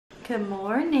Good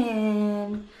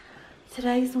morning.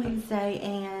 Today's Wednesday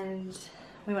and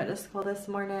we went to school this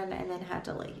morning and then had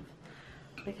to leave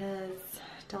because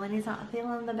Delaney's not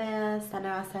feeling the best. I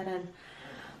know I said in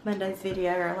Monday's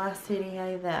video or last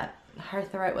video that her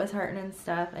throat was hurting and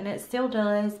stuff, and it still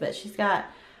does, but she's got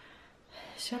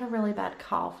a really bad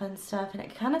cough and stuff, and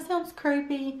it kind of sounds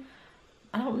croupy.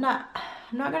 I'm not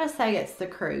gonna say it's the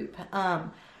croup.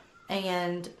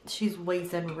 And she's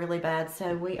wheezing really bad,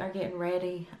 so we are getting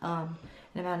ready.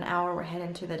 In about an hour we're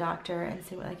heading to the doctor and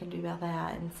see what they can do about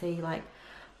that and see like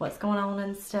what's going on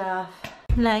and stuff.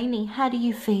 Delaney, how do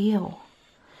you feel?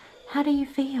 How do you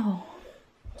feel?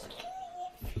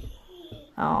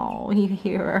 Oh, you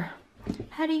hear her.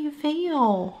 How do you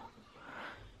feel?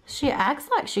 She acts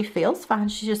like she feels fine.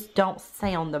 She just don't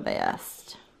sound the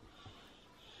best.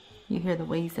 You hear the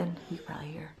wheezing? You can probably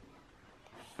hear.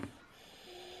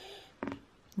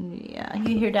 Yeah,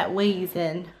 you hear that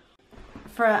wheezing.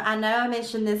 I know I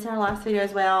mentioned this in our last video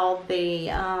as well. The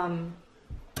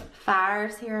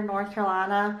fires here in North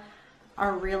Carolina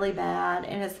are really bad,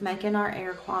 and it's making our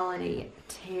air quality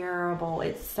terrible.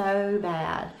 It's so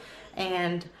bad,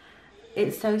 and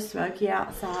it's so smoky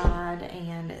outside,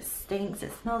 and it stinks.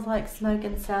 It smells like smoke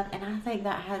and stuff, and I think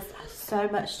that has so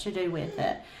much to do with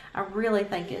it. I really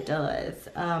think it does.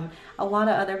 A lot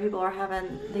of other people are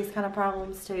having these kind of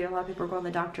problems too. A lot of people are going to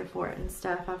the doctor for it and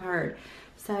stuff, I've heard.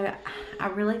 So I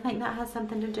really think that has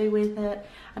something to do with it.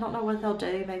 I don't know what they'll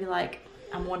do. Maybe like,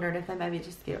 I'm wondering if they maybe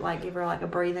just give her like a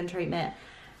breathing treatment.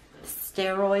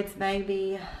 Steroids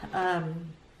maybe. I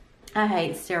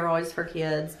hate steroids for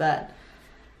kids, but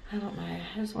I don't know.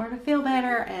 I just want her to feel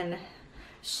better, and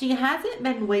she hasn't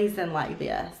been wheezing like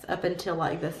this up until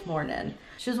like this morning.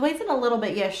 She was wheezing a little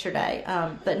bit yesterday,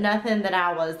 but nothing that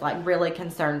I was like really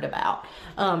concerned about.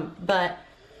 But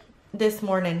this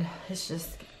morning it's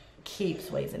just keeps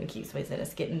wheezing and keeps wheezing.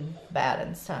 It's getting bad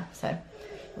and stuff. So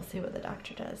we'll see what the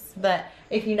doctor does. But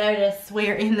if you notice,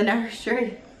 we're in the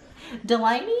nursery.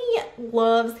 Delaney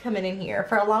loves coming in here.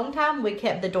 For a long time we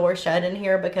kept the door shut in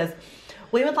here because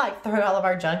we would like throw all of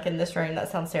our junk in this room.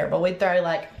 That sounds terrible. We'd throw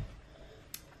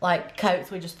like coats,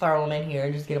 we just throw them in here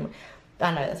and just get them.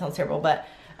 I know that sounds terrible, but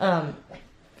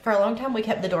for a long time we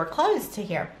kept the door closed to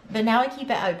here, but now we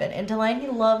keep it open. And Delaney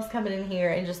loves coming in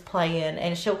here and just playing,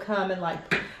 and she'll come and like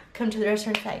come to the dresser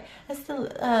and say, that's the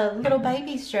little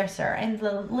baby's dresser and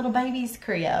the little baby's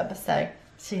crib. So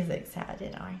she's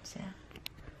excited, aren't you?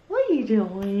 What are you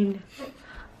doing?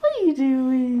 What are you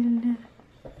doing?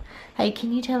 Hey,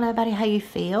 can you tell everybody how you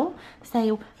feel?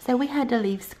 So we had to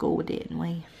leave school, didn't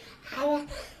we? I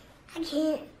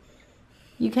can't.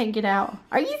 You can't get out?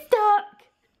 Are you stuck?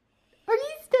 Are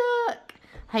you stuck?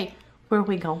 Hey, where are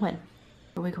we going?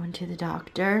 Are we going to the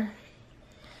doctor?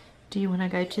 Do you want to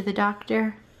go to the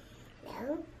doctor?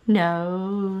 No.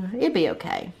 No, it'll be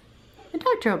okay. The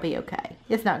doctor will be okay.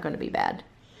 It's not going to be bad.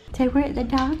 So we're at the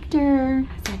doctor.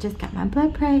 So I just got my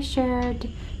blood pressure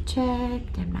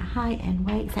checked and my height and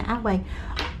weight. So I weigh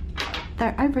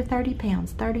over 30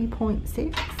 pounds,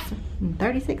 30.6 and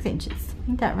 36 inches.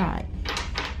 Ain't that right?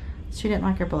 She didn't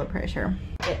like her blood pressure.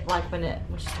 Like when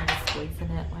she started squeezing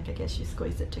it, like I guess she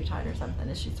squeezed it too tight or something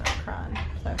and she started crying.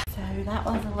 So that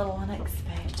was a little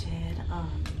unexpected.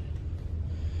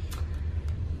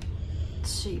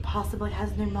 She possibly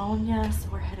has pneumonia, so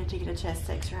we're headed to get a chest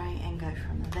x-ray and go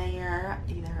from there.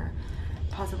 Either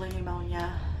possibly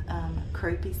pneumonia,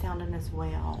 croupy sounding as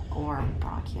well, or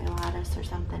bronchiolitis or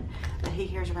something. But he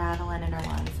hears rattling in her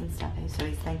lungs and stuff, so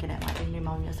he's thinking it might be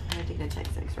pneumonia, so we're headed to get a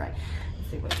chest x-ray and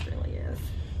see what it really is.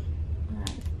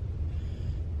 Alright.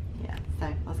 Yeah,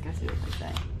 so let's go see what they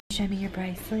say. Show me your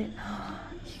bracelet.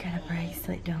 You got a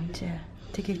bracelet, don't you?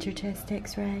 To get your chest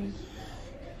x-ray.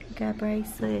 You got a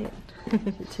bracelet.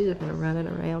 She's just been running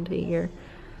around here.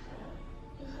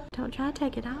 Don't try to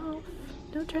take it off.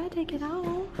 Don't try to take it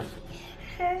off.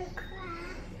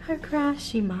 Her cry.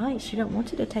 She might. She don't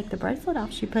want you to take the bracelet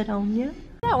off she put on you.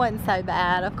 That wasn't so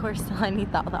bad. Of course, Delaney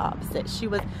thought the opposite. She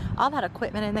was all that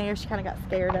equipment in there. She kind of got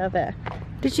scared of it.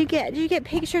 Did you get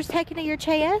pictures taken of your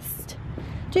chest?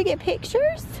 Did you get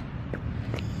pictures?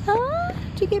 Huh?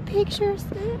 Did you get pictures?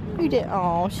 You did.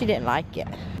 Oh, she didn't like it.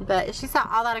 But she saw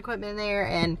all that equipment in there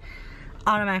and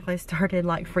automatically started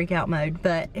like freak out mode.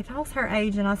 But if I was her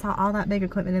age and I saw all that big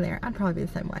equipment in there, I'd probably be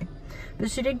the same way. But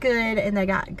she did good, and they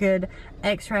got good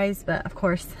x-rays, but of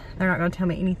course they're not going to tell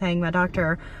me anything. Her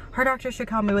doctor should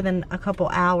call me within a couple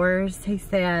hours. He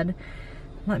said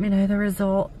let me know the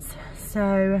results,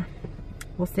 so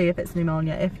we'll see if it's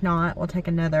pneumonia. If not, we'll take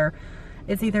another.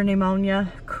 It's either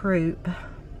pneumonia, croup,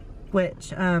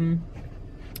 which a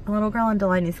little girl in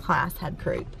Delaney's class had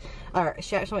croup. or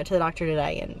she actually went to the doctor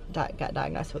today and got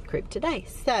diagnosed with croup today.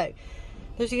 So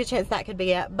there's a good chance that could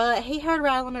be it. But he heard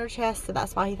rattling in her chest, so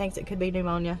that's why he thinks it could be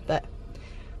pneumonia. But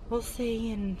we'll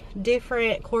see in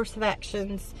different course of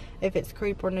actions if it's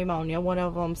croup or pneumonia. One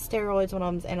of them's steroids, one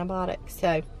of them's antibiotics.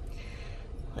 So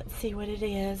let's see what it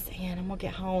is, and I'm gonna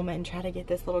get home and try to get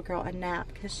this little girl a nap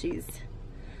because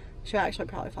she'll actually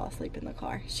probably fall asleep in the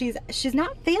car. She's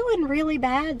not feeling really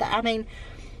bad. I mean,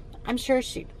 I'm sure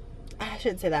I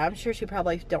shouldn't say that. I'm sure she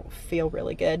probably don't feel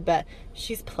really good, but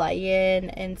she's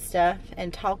playing and stuff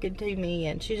and talking to me,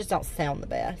 and she just don't sound the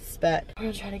best. But I'm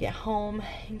gonna try to get home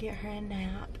and get her a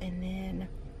nap and then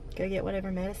go get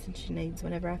whatever medicine she needs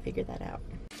whenever I figure that out.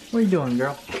 What are you doing,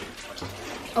 girl?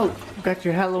 Oh, got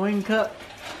your Halloween cup?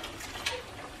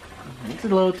 It's a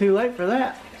little too late for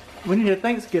that. We need a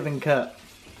Thanksgiving cup.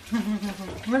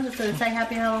 Was it supposed to say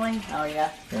Happy Halloween? Oh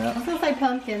yeah. I was gonna say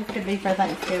pumpkins could be for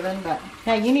Thanksgiving, but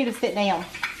hey, you need to sit down.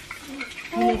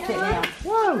 You need to sit down.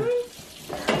 Whoa!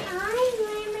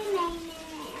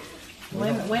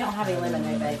 We don't have any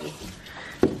lemonade, baby.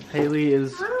 Haley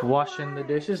is washing the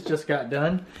dishes, just got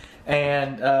done.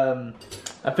 And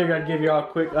I figured I'd give you all a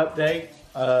quick update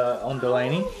on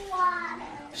Delaney.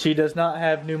 She does not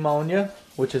have pneumonia,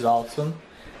 which is awesome.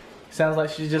 Sounds like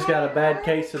she's just got a bad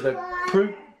case of the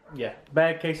croup. Yeah,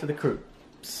 bad case of the croup.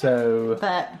 So.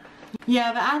 But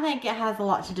I think it has a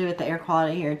lot to do with the air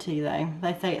quality here too, though.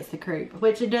 They say it's the croup,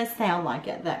 which it does sound like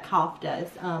it. That cough does.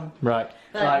 Right.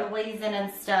 But like, the wheezing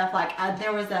and stuff. Like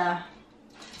there was a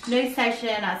news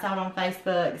station I saw it on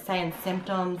Facebook saying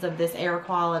symptoms of this air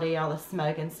quality, all the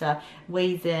smoke and stuff,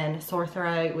 wheezing, sore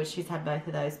throat, which she's had both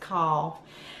of those, cough,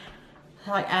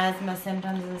 like asthma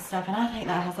symptoms and stuff, and I think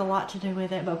that has a lot to do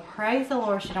with it. But praise the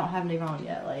Lord, she don't have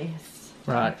pneumonia at least.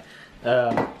 Right.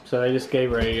 So they just gave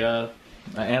her an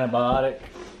antibiotic,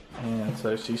 and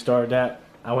so she started that.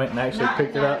 I went and actually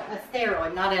picked it up. A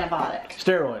steroid, not antibiotic.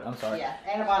 Steroid, I'm sorry. Yeah,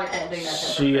 antibiotic won't do nothing.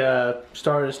 She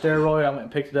started a steroid. I went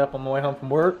and picked it up on my way home from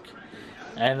work.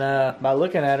 And by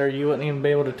looking at her, you wouldn't even be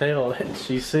able to tell that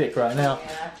she's sick right now.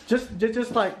 Yeah.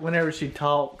 Just like whenever she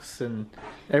talks, and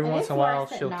every once in a while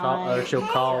she'll talk or she'll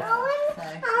cough. I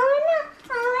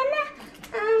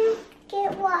wanna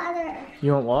get water.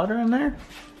 You want water in there?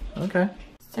 Okay.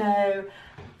 So,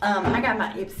 I got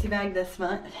my Ipsy bag this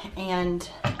month, and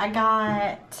I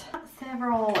got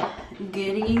several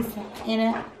goodies in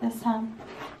it this time.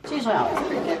 It's usually always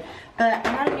pretty good, but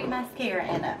I got a new mascara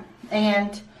in it,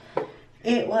 and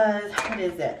it was, what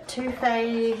is it? Too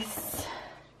Faced.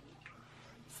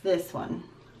 It's this one.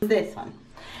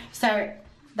 So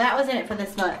that was in it for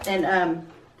this month, and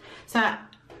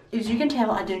as you can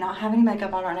tell, I do not have any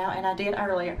makeup on right now, and I did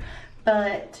earlier,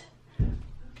 but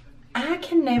I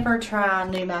can never try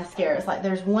new mascaras. Like,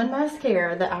 there's one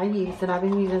mascara that I use that I've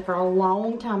been using for a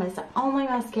long time. It's the only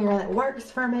mascara that works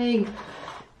for me,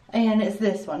 and it's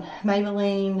this one,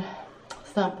 Maybelline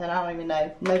something. I don't even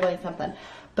know, Maybelline something.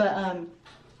 But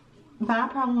my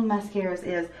problem with mascaras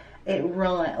is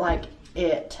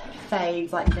it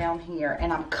fades like down here,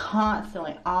 and I'm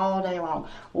constantly all day long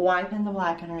wiping the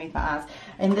black underneath my eyes,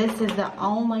 and this is the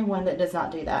only one that does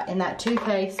not do that. And that Too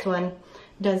Faced one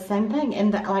does the same thing,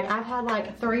 and like I've had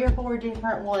like 3 or 4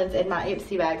 different ones in my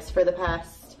Ipsy bags for the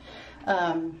past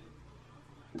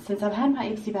since I've had my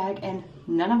Ipsy bag, and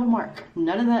none of them work.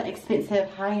 None of the expensive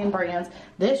high-end brands.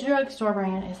 This drugstore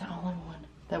brand is the only one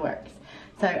that works.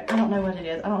 So I don't know what it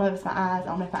is. I don't know if it's my eyes. I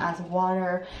don't know if my eyes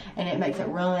water and it makes it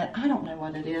run. I don't know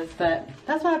what it is, but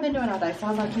that's what I've been doing all day. So I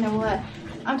was like, you know what?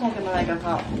 I'm taking my makeup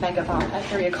off at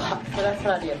 3 o'clock. So that's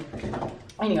what I did.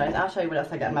 Anyways, I'll show you what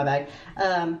else I got in my bag.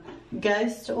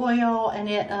 Ghost oil, and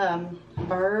it,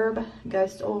 Verb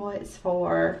Ghost oil. It's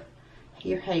for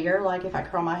your hair. Like if I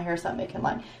curl my hair or something, it can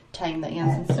like tame the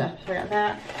ends and stuff. I got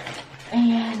that.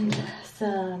 And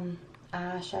some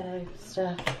eyeshadow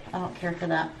stuff. I don't care for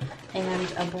that.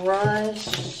 And a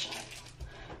brush.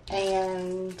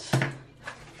 And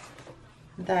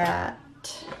that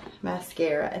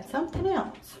mascara. And something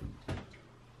else.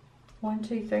 1,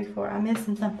 2, 3, 4. I'm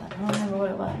missing something. I don't remember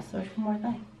what it was. There's one more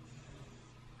thing.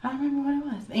 I don't remember what it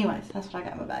was. Anyways, that's what I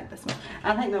got in my bag this month.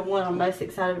 I think the one I'm most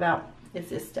excited about is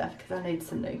this stuff, because I need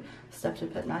some new stuff to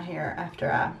put in my hair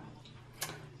after I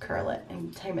curl it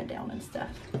and tame it down and stuff.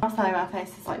 Also, my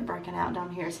face is like breaking out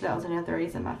down here, so that was another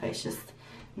reason my face just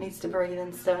needs to breathe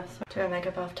and stuff. So turn my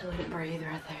makeup off to let it breathe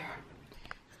right there.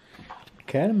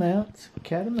 Catamounts.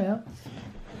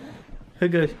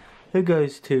 Who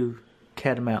goes to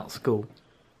Catamount School?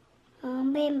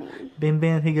 Ben.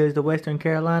 Ben, he goes to Western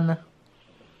Carolina.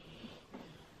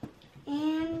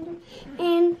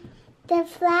 And the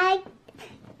flag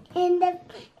and the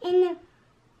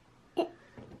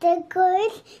the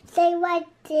girls, they like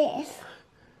this.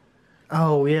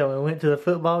 Oh yeah, when we went to the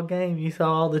football game, you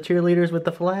saw all the cheerleaders with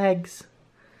the flags.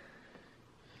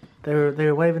 They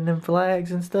were waving them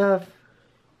flags and stuff.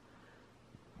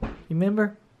 You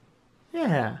remember?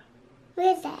 Yeah.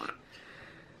 Where's that?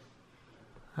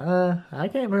 I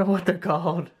can't remember what they're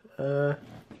called.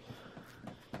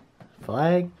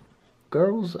 Flag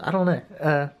girls? I don't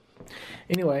know.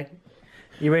 Anyway,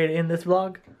 you ready to end this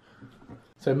vlog?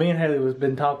 So me and Haley was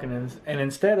been talking, and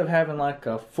instead of having like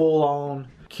a full-on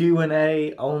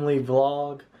Q&A only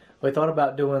vlog, we thought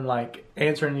about doing like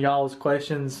answering y'all's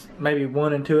questions, maybe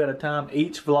 1 and 2 at a time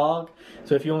each vlog.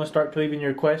 So if you want to start leaving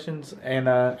your questions and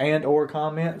or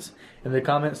comments in the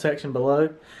comment section below,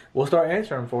 we'll start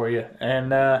answering them for you, and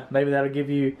maybe that'll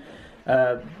give you,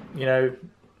 you know,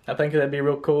 I think that'd be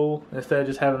real cool. Instead of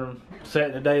just having them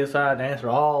set the day aside and answer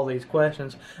all these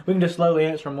questions, we can just slowly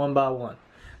answer them one by one.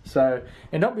 So,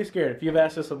 and don't be scared if you've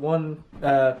asked us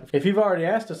if you've already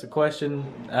asked us a question,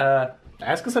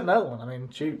 ask us another one. I mean,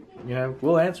 shoot, you know,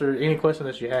 we'll answer any question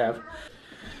that you have.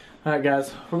 Alright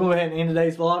guys, we're going to go ahead and end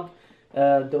today's vlog.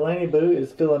 Delaney Boo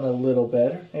is feeling a little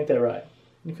better. Ain't that right?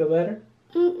 You feel better?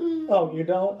 Oh, you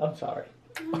don't? I'm sorry.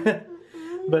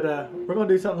 But we're going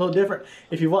to do something a little different.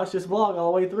 If you watch this vlog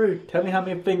all the way through, tell me how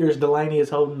many fingers Delaney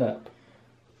is holding up.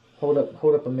 Hold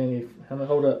up a minute.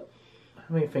 Hold up.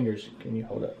 How many fingers can you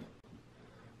hold up?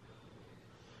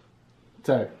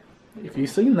 So, if you've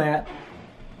seen that,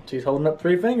 she's holding up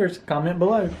 3 fingers. Comment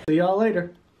below. See y'all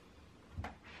later.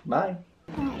 Bye.